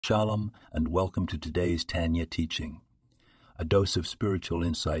Shalom, and welcome to today's Tanya teaching, a dose of spiritual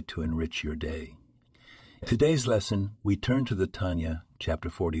insight to enrich your day. In today's lesson, we turn to the Tanya, chapter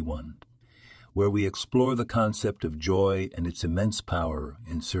 41, where we explore the concept of joy and its immense power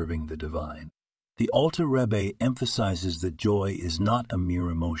in serving the divine. The Alter Rabbi emphasizes that joy is not a mere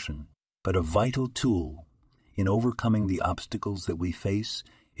emotion, but a vital tool in overcoming the obstacles that we face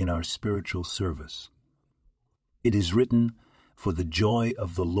in our spiritual service. It is written, "For the joy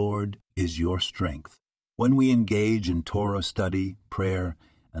of the Lord is your strength." When we engage in Torah study, prayer,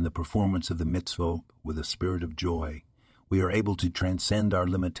 and the performance of the mitzvot with a spirit of joy, we are able to transcend our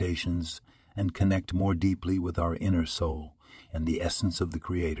limitations and connect more deeply with our inner soul and the essence of the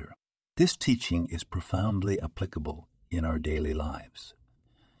Creator. This teaching is profoundly applicable in our daily lives.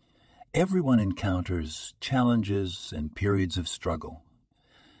 Everyone encounters challenges and periods of struggle.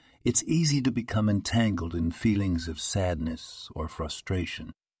 It's easy to become entangled in feelings of sadness or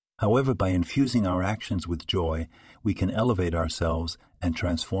frustration. However, by infusing our actions with joy, we can elevate ourselves and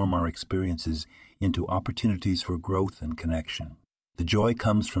transform our experiences into opportunities for growth and connection. The joy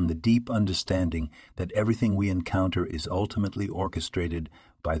comes from the deep understanding that everything we encounter is ultimately orchestrated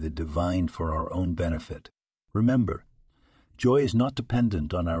by the divine for our own benefit. Remember, joy is not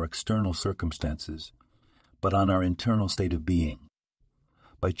dependent on our external circumstances, but on our internal state of being.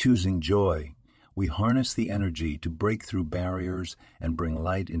 By choosing joy, we harness the energy to break through barriers and bring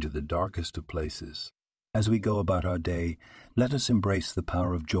light into the darkest of places. As we go about our day, let us embrace the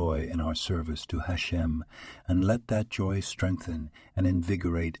power of joy in our service to Hashem, and let that joy strengthen and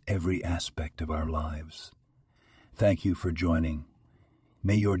invigorate every aspect of our lives. Thank you for joining.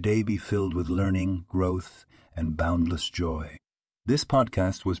 May your day be filled with learning, growth, and boundless joy. This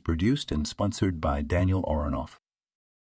podcast was produced and sponsored by Daniel Oronoff.